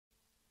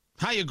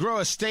How you grow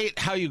a state,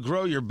 how you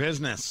grow your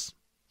business.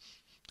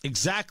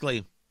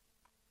 Exactly.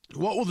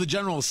 What will the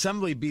General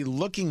Assembly be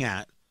looking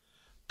at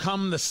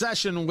come the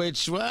session,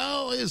 which,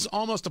 well, is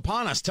almost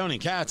upon us? Tony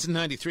Katz,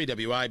 93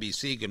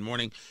 WIBC. Good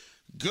morning.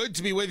 Good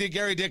to be with you.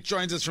 Gary Dick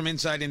joins us from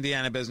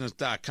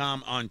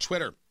InsideIndianaBusiness.com on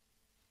Twitter.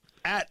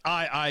 At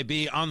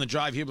IIB on the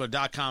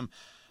DriveHubler.com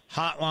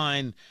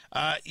hotline.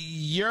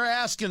 You're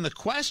asking the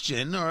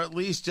question, or at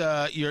least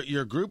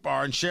your group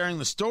are, and sharing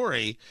the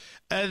story,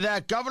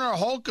 that Governor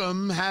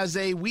Holcomb has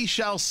a we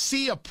shall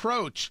see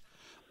approach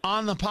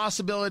on the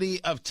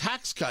possibility of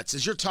tax cuts.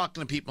 As you're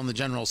talking to people in the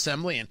General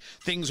Assembly and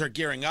things are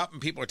gearing up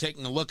and people are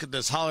taking a look at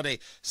this holiday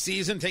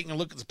season, taking a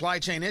look at supply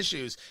chain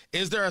issues,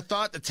 is there a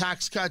thought that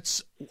tax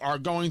cuts are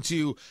going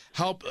to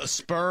help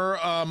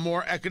spur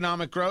more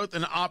economic growth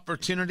and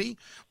opportunity?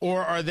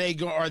 Or are they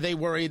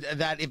worried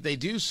that if they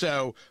do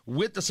so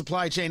with the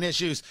supply chain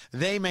issues,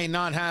 they may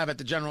not have at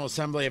the General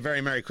Assembly a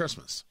very Merry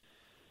Christmas?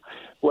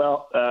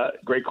 Well,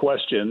 great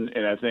question.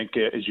 And I think,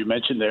 as you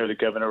mentioned there, the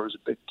governor was a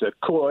bit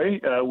coy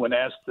when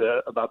asked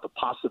about the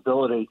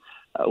possibility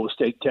with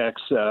state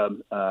tax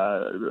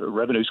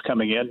revenues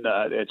coming in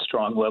at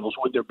strong levels.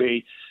 Would there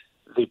be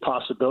the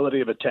possibility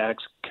of a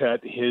tax cut?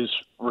 His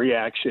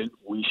reaction,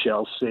 we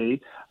shall see.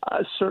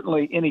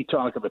 Certainly, any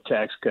talk of a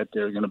tax cut,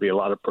 there are going to be a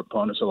lot of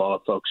proponents, a lot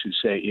of folks who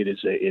say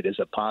it is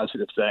a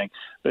positive thing.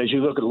 But as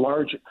you look at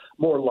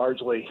more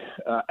largely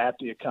at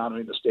the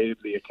economy, the state of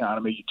the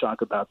economy, you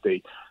talk about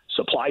the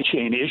supply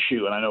chain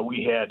issue, and I know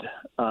we had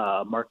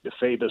Mark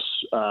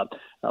DeFavis,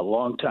 a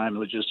longtime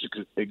logistics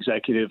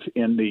executive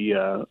in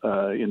the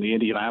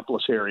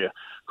Indianapolis area,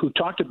 who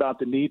talked about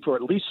the need for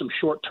at least some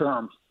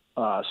short-term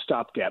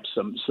stopgaps,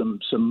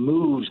 some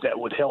moves that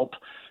would help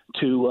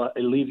to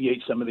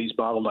alleviate some of these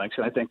bottlenecks.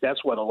 And I think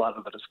that's what a lot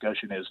of the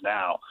discussion is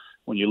now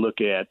when you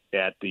look at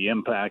the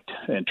impact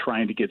and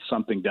trying to get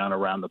something done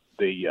around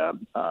the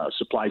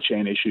supply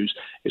chain issues,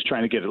 is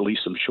trying to get at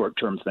least some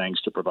short-term things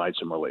to provide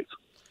some relief.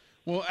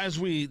 Well, as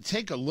we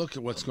take a look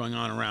at what's going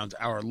on around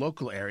our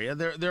local area,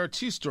 there are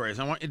two stories.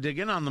 I want you to dig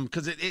in on them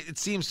because it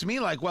seems to me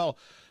like, well,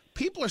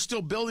 people are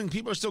still building,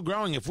 people are still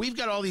growing. If we've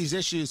got all these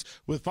issues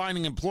with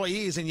finding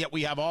employees and yet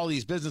we have all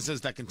these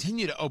businesses that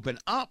continue to open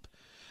up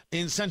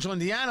in central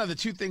Indiana, the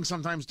two things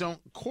sometimes don't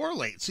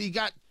correlate. So you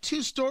got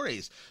two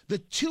stories. The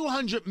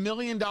 $200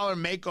 million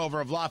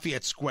makeover of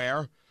Lafayette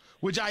Square,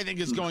 which I think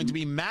is going to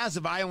be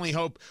massive. I only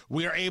hope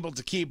we are able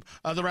to keep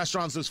the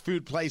restaurants, those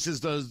food places,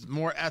 those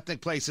more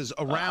ethnic places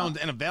around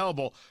and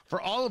available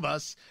for all of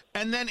us.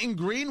 And then in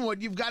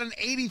Greenwood, you've got an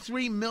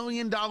 $83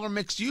 million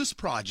mixed-use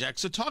project.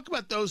 So talk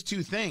about those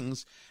two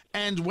things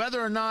and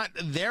whether or not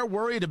they're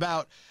worried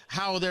about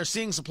how they're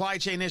seeing supply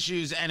chain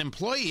issues and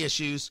employee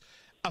issues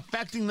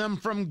affecting them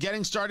from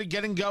getting started,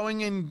 getting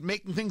going, and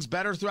making things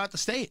better throughout the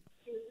state.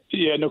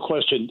 Yeah, no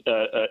question,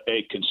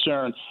 a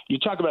concern. You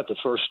talk about the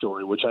first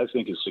story, which I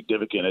think is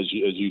significant, as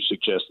you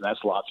suggest, and that's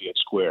Lafayette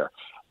Square.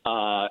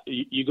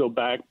 You go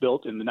back,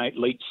 built in the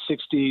late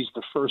 60s,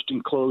 the first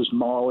enclosed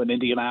mall in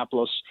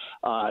Indianapolis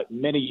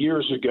many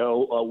years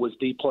ago was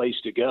the place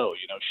to go.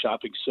 You know,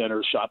 shopping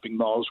centers, shopping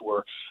malls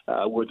were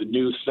the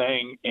new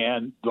thing,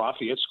 and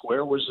Lafayette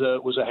Square was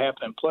a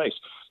happening place.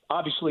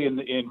 Obviously,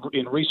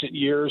 in recent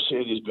years,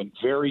 it has been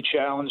very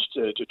challenged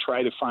to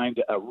try to find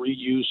a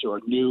reuse or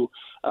a new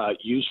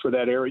use for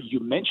that area. You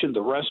mentioned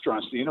the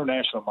restaurants, the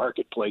International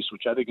Marketplace,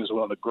 which I think is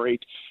one of the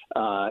great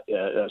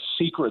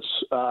secrets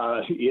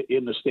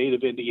in the state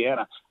of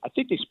Indiana. I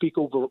think they speak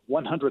over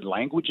 100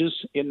 languages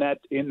in that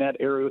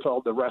area with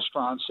all the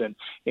restaurants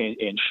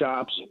and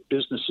shops and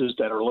businesses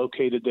that are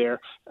located there.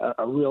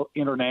 A real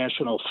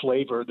international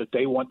flavor that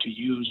they want to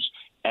use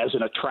as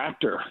an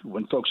attractor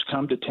when folks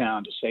come to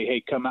town to say,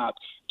 hey, come out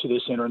to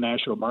this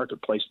International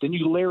Marketplace. Then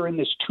you layer in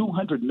this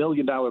 $200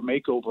 million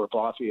makeover of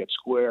Lafayette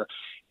Square,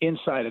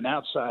 inside and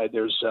outside.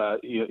 There's,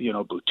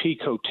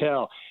 boutique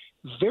hotel.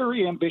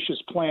 Very ambitious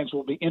plans.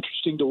 Will be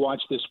interesting to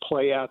watch this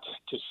play out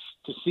to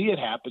see it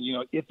happen. You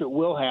know, if it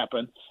will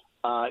happen.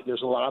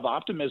 There's a lot of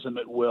optimism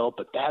it will,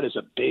 but that is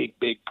a big,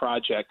 big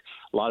project.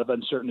 A lot of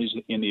uncertainties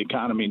in the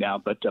economy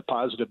now, but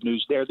positive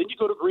news there. Then you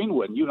go to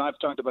Greenwood. You and I have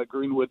talked about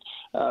Greenwood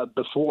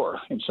before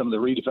and some of the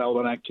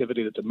redevelopment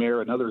activity that the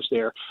mayor and others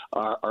there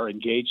are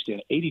engaged in.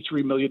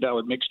 $83 million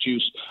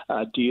mixed-use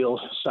deal,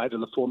 site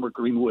of the former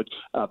Greenwood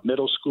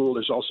Middle School.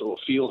 There's also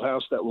a field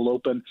house that will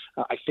open,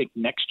 I think,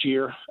 next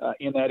year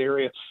in that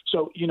area.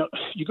 So, you know,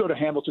 you go to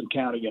Hamilton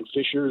County and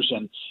Fishers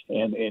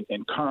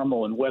and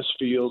Carmel and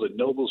Westfield and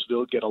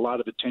Noblesville get a lot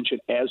of attention,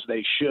 as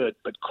they should,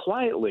 but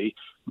quietly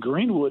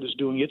Greenwood is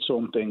doing its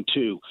own thing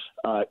too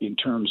in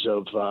terms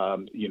of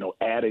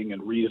adding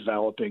and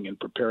redeveloping and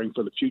preparing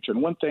for the future.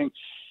 And one thing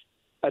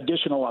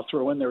additional I'll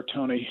throw in there,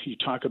 Tony, you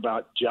talk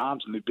about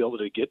jobs and the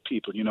ability to get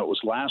people. You know, it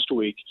was last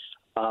week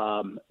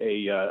a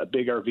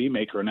big RV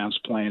maker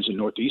announced plans in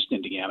Northeast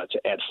Indiana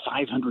to add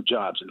 500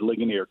 jobs in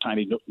Ligonier,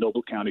 tiny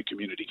Noble County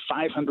community,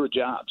 500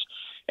 jobs.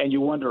 And you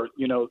wonder,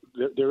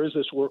 there is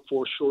this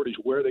workforce shortage.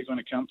 Where are they going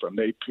to come from?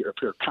 They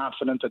appear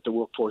confident that the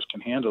workforce can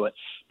handle it.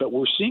 But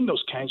we're seeing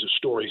those kinds of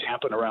stories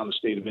happen around the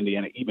state of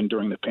Indiana, even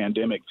during the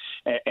pandemic.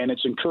 And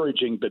it's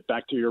encouraging, but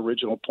back to your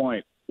original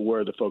point, where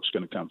are the folks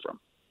going to come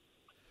from?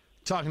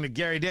 Talking to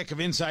Gary Dick of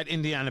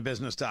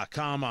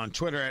InsideIndianaBusiness.com, on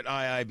Twitter at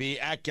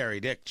IIB, at Gary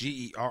Dick,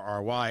 Gerry,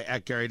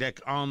 at Gary Dick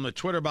on the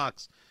Twitter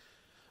box.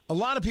 A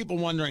lot of people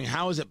wondering,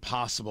 how is it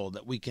possible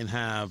that we can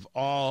have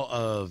all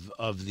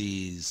of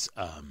these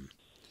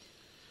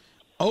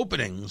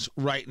openings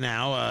right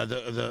now?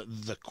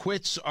 The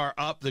quits are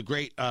up. The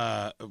great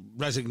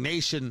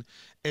resignation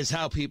is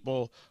how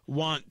people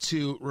want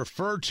to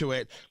refer to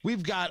it.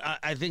 We've got,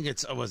 I think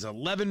it was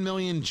 11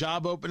 million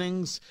job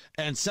openings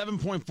and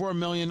 7.4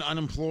 million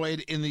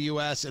unemployed in the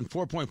U.S. and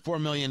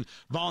 4.4 million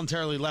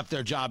voluntarily left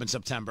their job in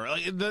September.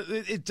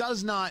 It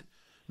does not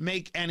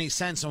make any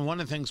sense. And one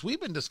of the things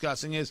we've been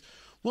discussing is,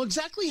 well,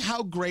 exactly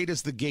how great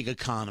is the gig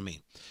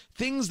economy?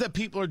 Things that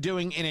people are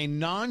doing in a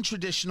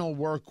non-traditional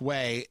work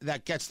way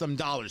that gets them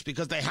dollars,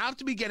 because they have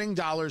to be getting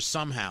dollars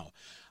somehow.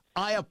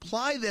 I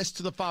apply this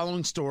to the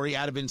following story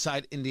out of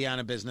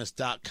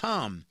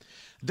InsideIndianaBusiness.com,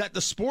 that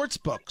the sports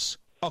books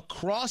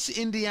across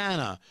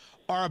Indiana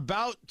are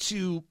about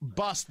to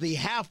bust the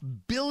 $500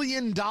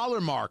 million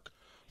mark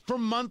for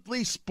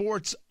monthly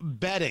sports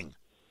betting.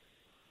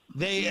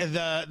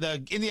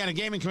 The Indiana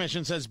Gaming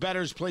Commission says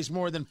bettors placed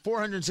more than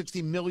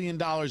 $460 million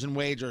in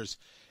wagers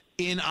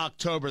in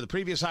October. The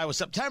previous high was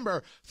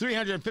September,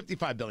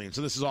 $355 billion.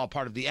 So this is all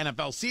part of the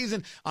NFL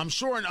season. I'm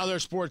sure in other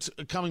sports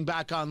coming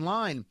back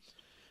online.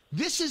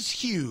 This is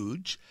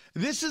huge.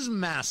 This is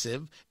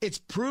massive. It's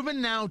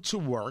proven now to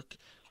work.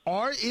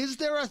 Is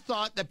there a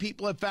thought that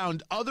people have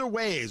found other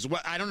ways?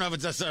 Well, I don't know if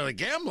it's necessarily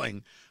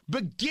gambling,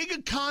 but gig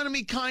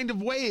economy kind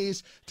of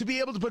ways to be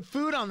able to put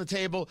food on the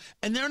table,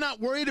 and they're not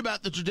worried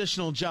about the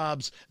traditional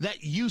jobs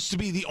that used to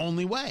be the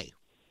only way.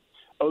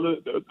 Oh,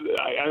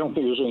 I don't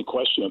think there's any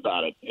question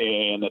about it,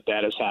 and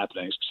that is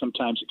happening.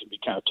 Sometimes it can be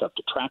kind of tough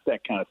to track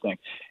that kind of thing.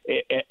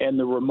 And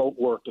the remote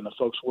work and the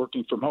folks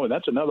working from home, and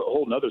that's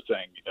whole another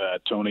thing,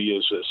 Tony,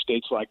 is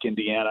states like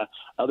Indiana,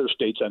 other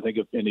states I think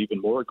have been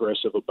even more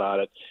aggressive about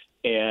it.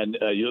 And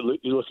you're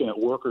looking at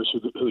workers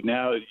who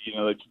now,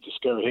 they've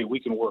discovered, hey, we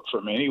can work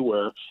from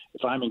anywhere.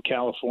 If I'm in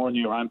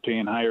California or I'm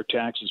paying higher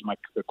taxes,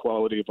 the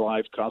quality of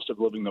life, cost of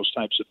living, those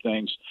types of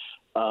things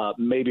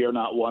maybe are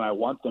not what I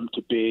want them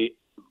to be.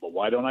 But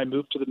why don't I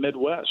move to the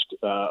Midwest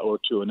or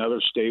to another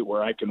state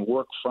where I can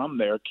work from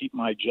there, keep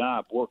my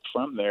job, work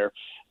from there,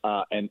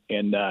 and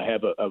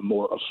have a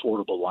more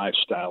affordable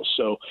lifestyle?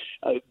 So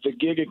the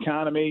gig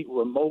economy,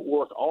 remote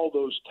work, all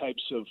those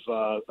types of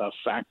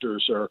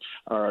factors are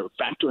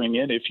factoring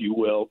in, if you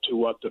will, to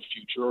what the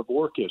future of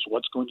work is.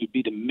 What's going to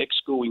be the mix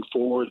going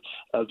forward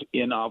of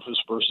in-office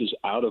versus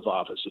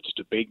out-of-office? It's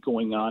debate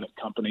going on at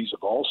companies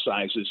of all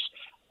sizes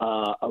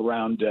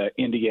around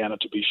Indiana,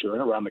 to be sure,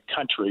 and around the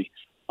country.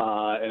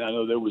 And I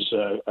know there was,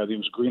 I think it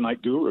was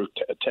Greenlight Guru,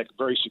 a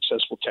very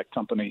successful tech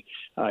company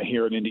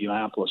here in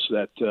Indianapolis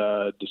that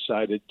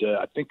decided,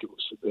 I think it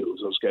was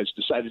those guys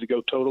decided to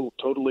go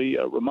totally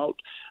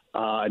remote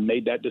and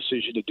made that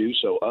decision to do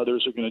so.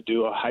 Others are going to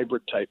do a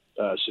hybrid type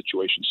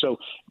situation. So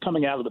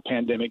coming out of the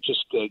pandemic,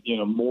 just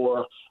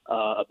more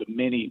of the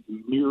many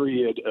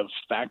myriad of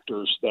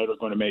factors that are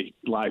going to make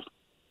life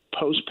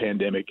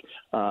post-pandemic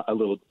a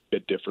little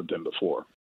bit different than before.